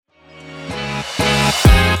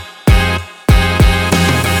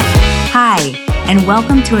and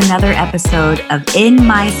welcome to another episode of In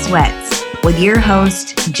My Sweats with your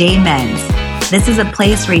host, Jay Menz. This is a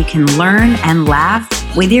place where you can learn and laugh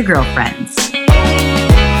with your girlfriends. Jay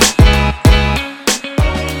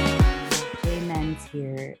Menz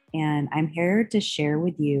here, and I'm here to share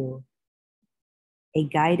with you a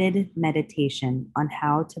guided meditation on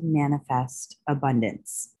how to manifest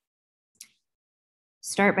abundance.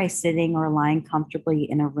 Start by sitting or lying comfortably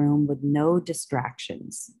in a room with no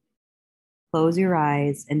distractions. Close your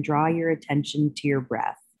eyes and draw your attention to your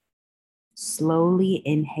breath. Slowly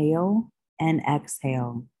inhale and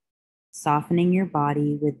exhale, softening your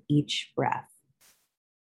body with each breath.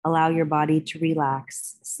 Allow your body to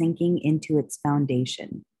relax, sinking into its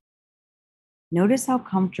foundation. Notice how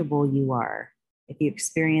comfortable you are. If you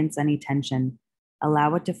experience any tension,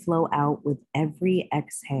 allow it to flow out with every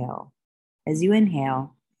exhale. As you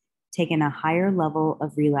inhale, take in a higher level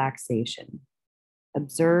of relaxation.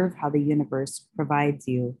 Observe how the universe provides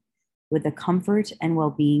you with the comfort and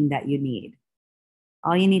well-being that you need.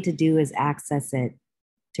 All you need to do is access it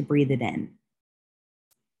to breathe it in.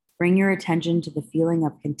 Bring your attention to the feeling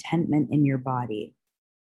of contentment in your body.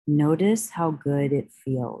 Notice how good it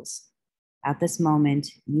feels. At this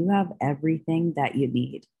moment, you have everything that you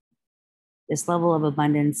need. This level of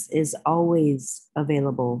abundance is always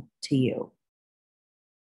available to you.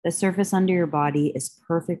 The surface under your body is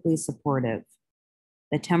perfectly supportive.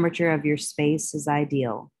 The temperature of your space is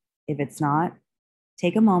ideal. If it's not,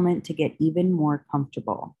 take a moment to get even more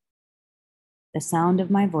comfortable. The sound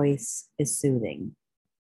of my voice is soothing.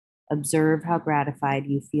 Observe how gratified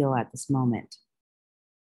you feel at this moment.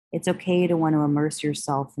 It's okay to want to immerse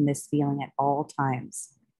yourself in this feeling at all times.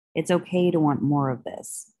 It's okay to want more of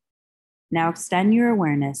this. Now extend your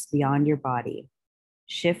awareness beyond your body.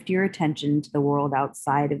 Shift your attention to the world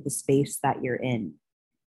outside of the space that you're in.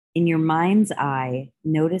 In your mind's eye,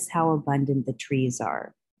 notice how abundant the trees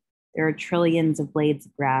are. There are trillions of blades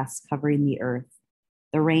of grass covering the earth.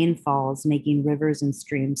 The rain falls, making rivers and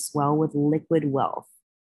streams swell with liquid wealth.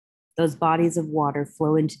 Those bodies of water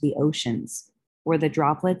flow into the oceans, where the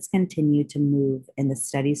droplets continue to move in the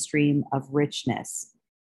steady stream of richness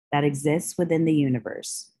that exists within the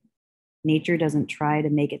universe. Nature doesn't try to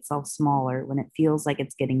make itself smaller when it feels like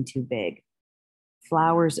it's getting too big.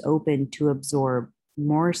 Flowers open to absorb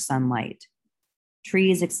more sunlight.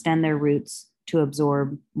 Trees extend their roots to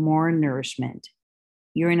absorb more nourishment.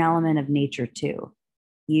 You're an element of nature too.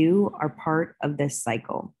 You are part of this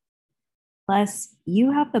cycle. Plus,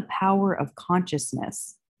 you have the power of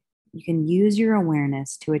consciousness. You can use your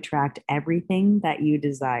awareness to attract everything that you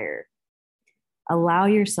desire. Allow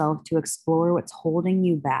yourself to explore what's holding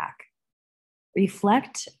you back.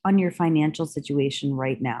 Reflect on your financial situation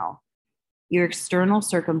right now. Your external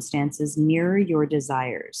circumstances mirror your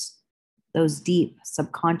desires. Those deep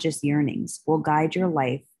subconscious yearnings will guide your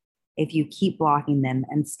life if you keep blocking them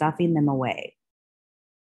and stuffing them away.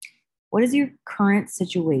 What is your current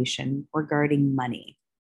situation regarding money?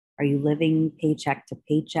 Are you living paycheck to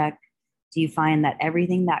paycheck? Do you find that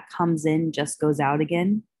everything that comes in just goes out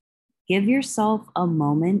again? Give yourself a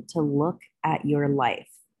moment to look at your life.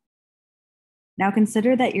 Now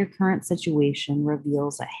consider that your current situation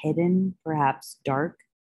reveals a hidden, perhaps dark,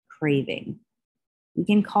 craving. You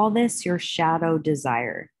can call this your shadow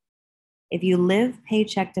desire. If you live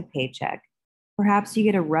paycheck to paycheck, perhaps you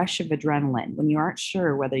get a rush of adrenaline when you aren't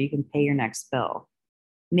sure whether you can pay your next bill.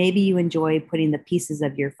 Maybe you enjoy putting the pieces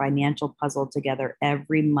of your financial puzzle together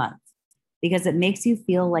every month because it makes you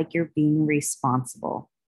feel like you're being responsible.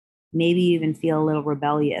 Maybe you even feel a little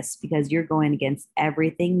rebellious because you're going against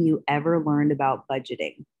everything you ever learned about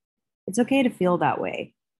budgeting. It's okay to feel that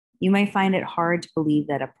way. You may find it hard to believe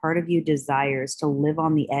that a part of you desires to live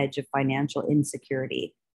on the edge of financial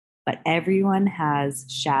insecurity, but everyone has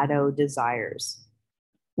shadow desires.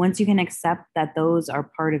 Once you can accept that those are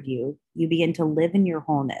part of you, you begin to live in your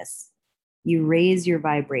wholeness. You raise your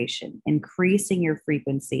vibration, increasing your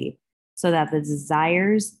frequency so that the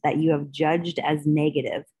desires that you have judged as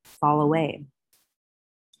negative fall away.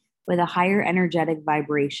 With a higher energetic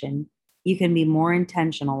vibration, you can be more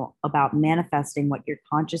intentional about manifesting what your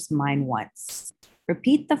conscious mind wants.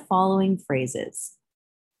 Repeat the following phrases.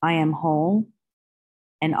 I am whole,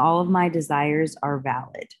 and all of my desires are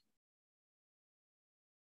valid.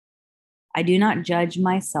 I do not judge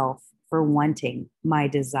myself for wanting my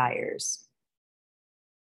desires.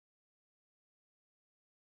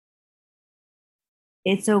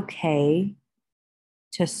 It's okay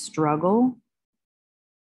to struggle,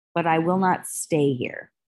 but I will not stay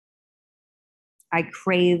here. I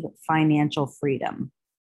crave financial freedom,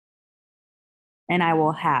 and I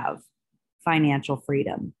will have financial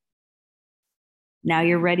freedom. Now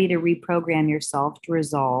you're ready to reprogram yourself to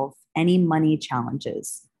resolve any money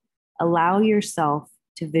challenges. Allow yourself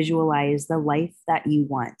to visualize the life that you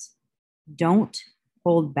want. Don't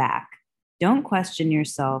hold back. Don't question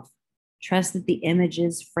yourself. Trust that the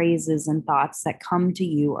images, phrases, and thoughts that come to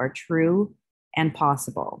you are true and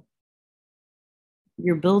possible.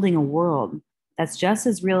 You're building a world that's just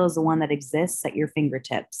as real as the one that exists at your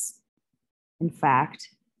fingertips. In fact,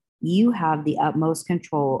 you have the utmost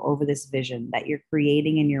control over this vision that you're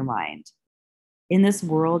creating in your mind. In this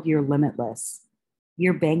world, you're limitless.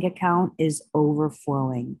 Your bank account is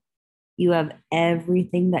overflowing. You have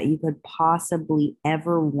everything that you could possibly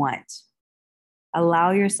ever want.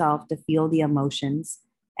 Allow yourself to feel the emotions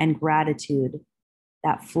and gratitude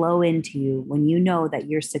that flow into you when you know that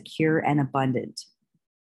you're secure and abundant.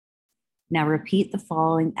 Now repeat the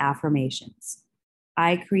following affirmations.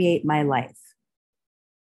 I create my life.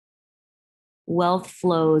 Wealth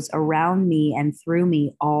flows around me and through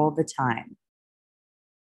me all the time.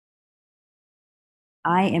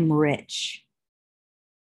 I am rich.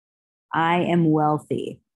 I am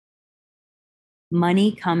wealthy.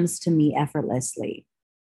 Money comes to me effortlessly.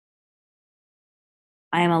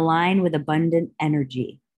 I am aligned with abundant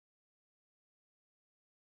energy.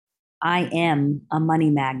 I am a money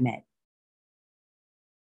magnet.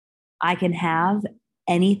 I can have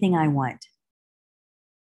anything I want.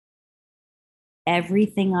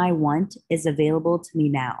 Everything I want is available to me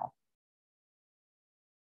now.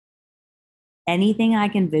 Anything I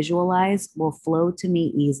can visualize will flow to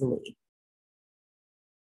me easily.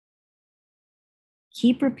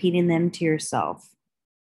 Keep repeating them to yourself.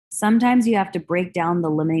 Sometimes you have to break down the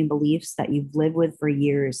limiting beliefs that you've lived with for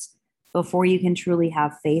years before you can truly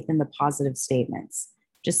have faith in the positive statements.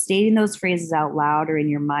 Just stating those phrases out loud or in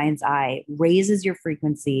your mind's eye raises your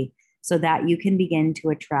frequency so that you can begin to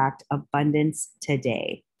attract abundance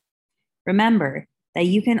today. Remember that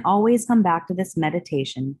you can always come back to this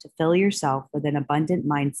meditation to fill yourself with an abundant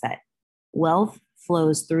mindset. Wealth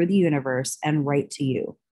flows through the universe and right to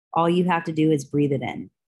you. All you have to do is breathe it in.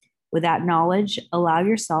 With that knowledge, allow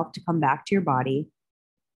yourself to come back to your body,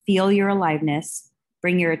 feel your aliveness,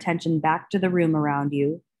 bring your attention back to the room around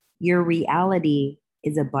you. Your reality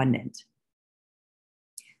is abundant.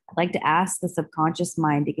 I'd like to ask the subconscious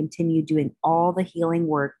mind to continue doing all the healing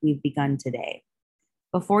work we've begun today.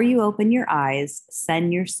 Before you open your eyes,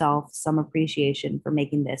 send yourself some appreciation for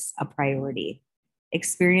making this a priority.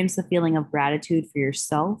 Experience the feeling of gratitude for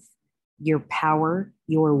yourself, your power,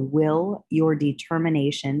 your will, your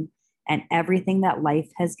determination, and everything that life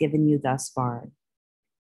has given you thus far.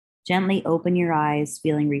 Gently open your eyes,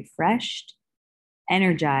 feeling refreshed,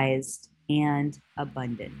 energized, and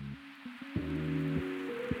abundant.